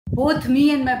Both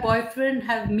me and my boyfriend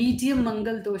have medium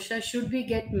Mangal Dosha. Should we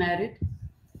get married?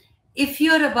 If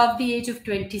you're above the age of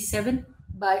 27,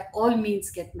 by all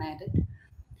means get married.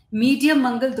 Medium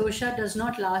Mangal Dosha does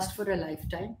not last for a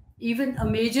lifetime. Even a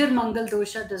major Mangal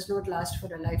Dosha does not last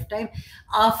for a lifetime.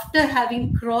 After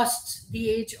having crossed the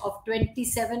age of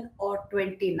 27 or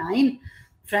 29,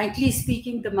 frankly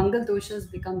speaking, the Mangal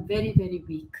Doshas become very, very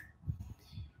weak.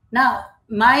 Now,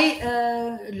 my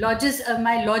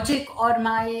logic or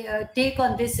my take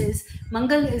on this is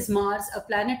Mangal is Mars, a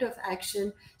planet of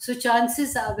action. So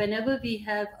chances are, whenever we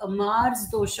have a Mars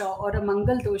dosha or a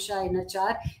Mangal dosha in a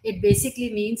chart, it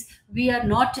basically means we are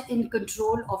not in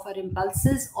control of our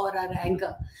impulses or our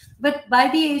anger. But by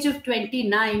the age of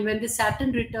 29, when the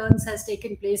Saturn returns has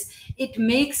taken place, it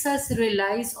makes us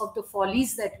realize of the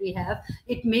follies that we have.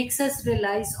 It makes us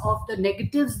realize of the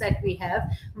negatives that we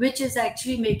have, which is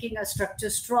actually making our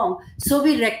structure strong. So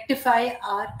we rectify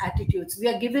our attitudes. We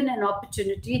are given an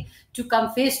opportunity to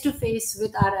come face to face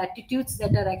with our attitudes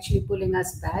that are actually pulling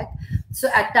us back. So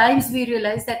at times we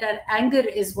realize that our anger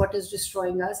is what is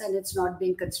destroying us and it's not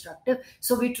being constructive.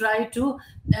 So we try to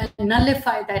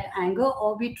nullify that anger,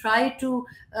 or we try to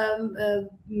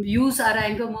use our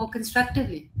anger more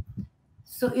constructively.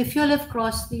 So if you'll have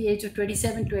crossed the age of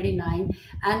 27, 29,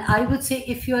 and I would say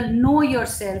if you'll know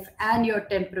yourself and your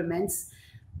temperaments,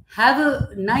 have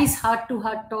a nice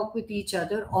heart-to-heart talk with each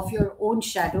other of your own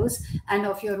shadows and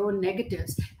of your own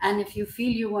negatives. And if you feel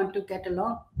you want to get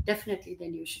along, definitely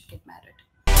then you should get married.